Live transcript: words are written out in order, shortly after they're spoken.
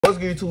What's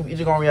good, YouTube?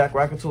 ejgonereact,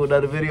 rocking to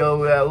another video.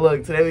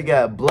 Look, today we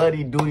got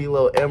Bloodie,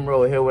 DudeyLo,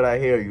 mrow, Hear What I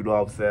Hear, you know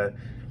what I'm saying?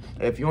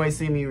 If you ain't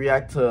seen me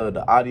react to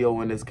the audio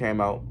when this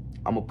came out,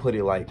 I'm gonna put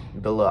it like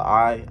the little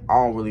eye. I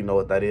don't really know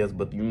what that is,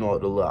 but you know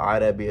the little eye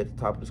that be at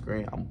the top of the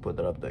screen? I'm gonna put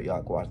that up there.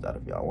 Y'all can watch that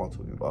if y'all want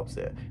to, you know what I'm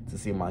saying? To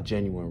see my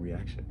genuine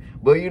reaction.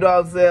 But you know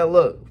what I'm saying?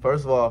 Look,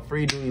 first of all,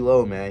 free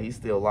DudeyLo, man. He's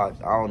still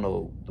locked. I don't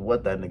know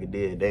what that nigga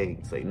did. They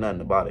ain't say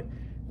nothing about it.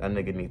 That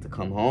nigga needs to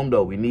come home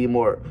though. We need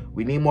more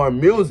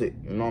music.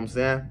 You know what I'm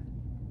saying?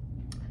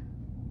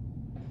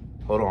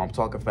 Hold on, I'm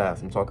talking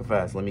fast.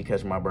 Let me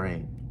catch my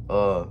brain.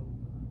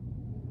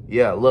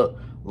 Yeah, look.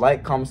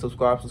 Like, comment,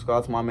 subscribe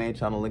to my main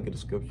channel, link in the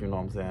description, you know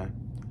what I'm saying?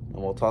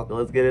 And we'll talk,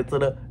 let's get into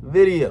the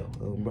video.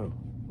 Oh, bro.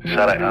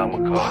 Shout out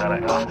Alma.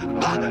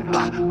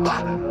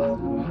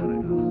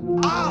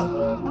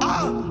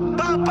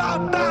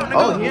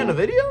 Oh, he in the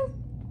video?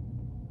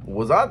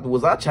 Was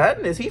I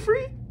chatting? Is he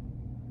free?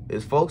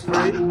 Is folks free?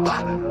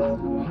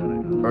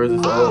 Or is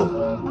this old?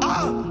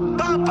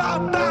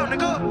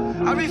 Nigga.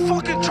 I be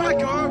fucking track,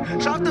 you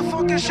heard? Shot the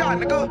fucking shot,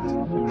 nigga.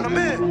 I'm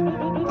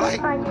in. Like,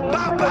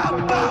 bow, bow,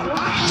 bow.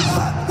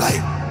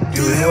 Like,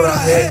 do you hear what I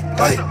hear?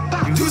 Like,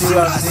 do you see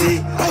what I see?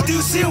 Like, do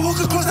you see him walk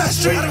across that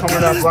street?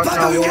 Coming up, block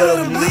now, you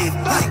let him leave.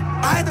 Like,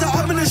 I had to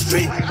up in the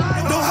street.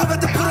 Know how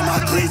about to put on my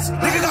cleats.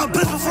 Nigga got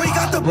blitzed before he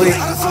got the bleed.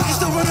 How the fuck he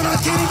still running? I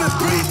can't even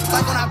breathe.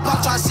 Like when I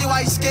pop, try to see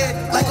why he scared.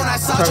 Like when I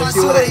saw, try to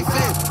see why he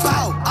fit.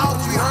 Bow, out,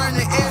 we heard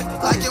in the air.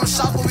 Like it was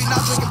shot, but we not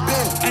drinking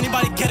beer.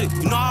 Anybody get it?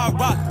 You know how I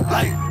rock.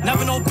 Like,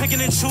 never no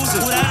picking and choosing.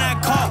 Who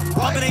that car?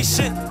 Bumping ain't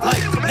shit. Like,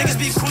 niggas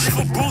be cruising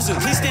for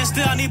bruising. Please stand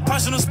still, I need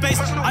personal space.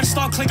 I just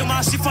start clicking my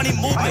shit, funny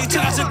movement. You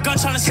took out your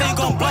gun trying to say you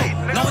gon' blow.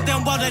 Know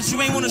damn well that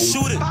you ain't wanna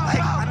shoot it.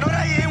 I know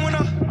that you ain't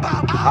wanna.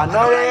 I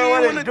know they ain't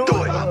wanna do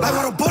it. Like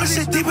when the butter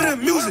shit deeper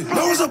than music.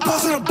 No one's a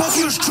boss on the boss,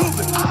 you was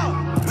trooping.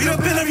 We done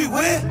been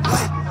everywhere.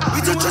 Like, we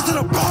took trips to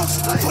the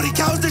Bronx. 40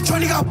 cows, the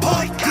 20 got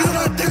pumped. You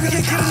know that we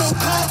can't get in no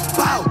car.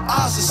 Bow,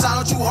 I was the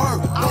sound you heard.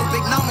 No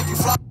big now make you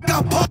fly.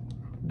 Got pumped.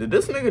 Did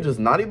this nigga just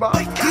naughty bop?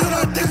 You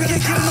know that we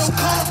can't get in no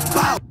car.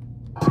 Bow,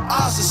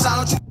 I was the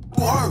sound you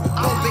heard.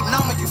 No big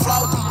now make you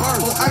fly with them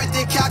birds. Well,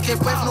 everything I can't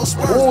play for no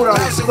spurs. Ooh,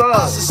 that was I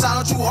was the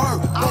sound you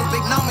heard. No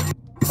big now make you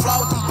fly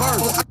with them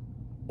birds.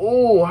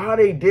 Oh, how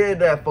they did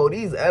that, for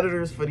these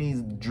editors for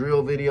these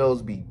drill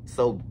videos be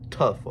so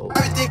tough, folks.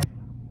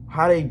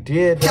 How they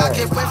did that. I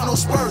can't wait for no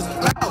spurs.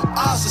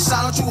 I was the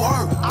sound you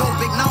heard. No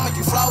big now make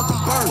you fly with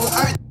them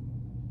birds.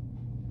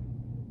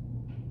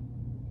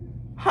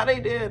 How they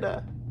did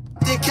that.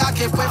 I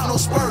can't wait for no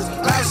spurs.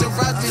 Bags and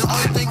rap be the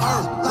only thing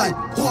hurt. Like,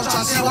 who I'm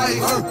trying to see why he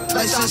hurt.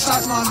 Like, send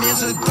shots my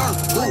mans in the dirt.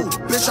 Ooh,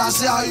 bitch, I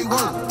see how you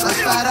work. Like,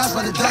 fat ass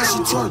by the dash she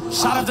twerk.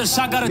 Shot after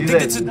shot, got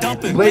addicted to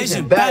dumping.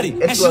 Asian, baddie,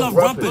 and she love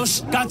rumping.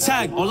 Got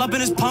tagged, all up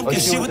in his pumpkin.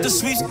 She with the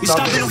sweets, we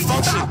stopping the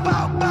function.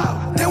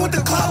 They with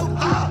the clout,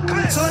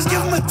 so let's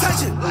give him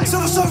attention.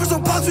 Civil service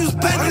on pops, we was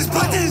banging. His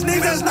blood his name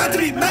that's not to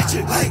be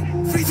mentioned. Like,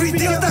 free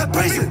D off that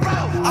bracelet.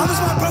 I miss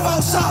my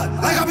brother outside.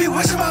 Like, I be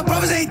wishing my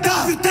brothers ain't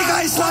died. You think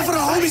I ain't slide for the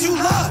homies, you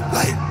lie.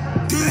 Like,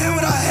 do you hear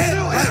what I hear?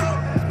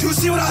 Like, do you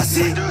see what I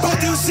see? Bro,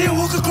 do you see him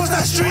walk across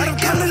that street? I'm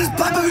counting his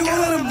block, but we won't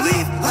let him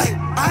leave. Like,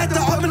 I had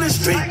to up in the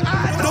street.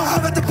 Know how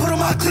about to put on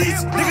my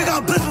cleats. Nigga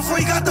got blitzed before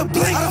he got the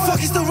blink. How the fuck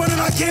he still running?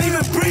 I can't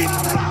even breathe.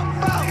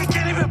 Nigga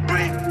can't even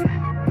breathe.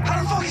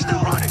 How the fuck he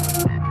still running?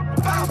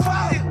 Bow,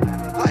 bow.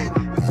 Like,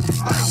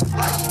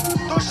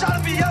 those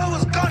shots be yellow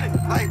was gunning.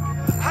 Like,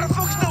 how the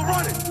fuck he still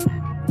running?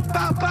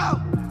 Bow,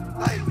 bow.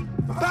 Like,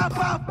 bow,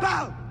 bow,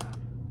 bow.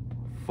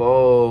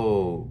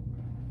 Whoa.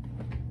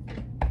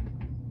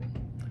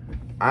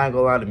 I ain't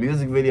gonna lie, the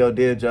music video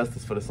did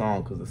justice for the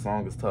song because the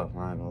song is tough.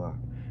 I ain't gonna lie.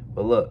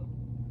 But look,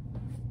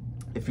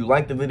 if you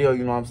like the video,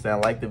 you know what I'm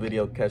saying, like the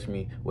video, catch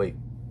me. Wait.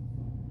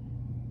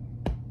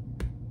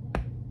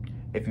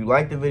 If you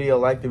like the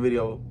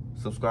video,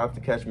 subscribe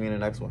to catch me in the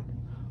next one.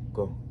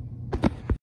 Go.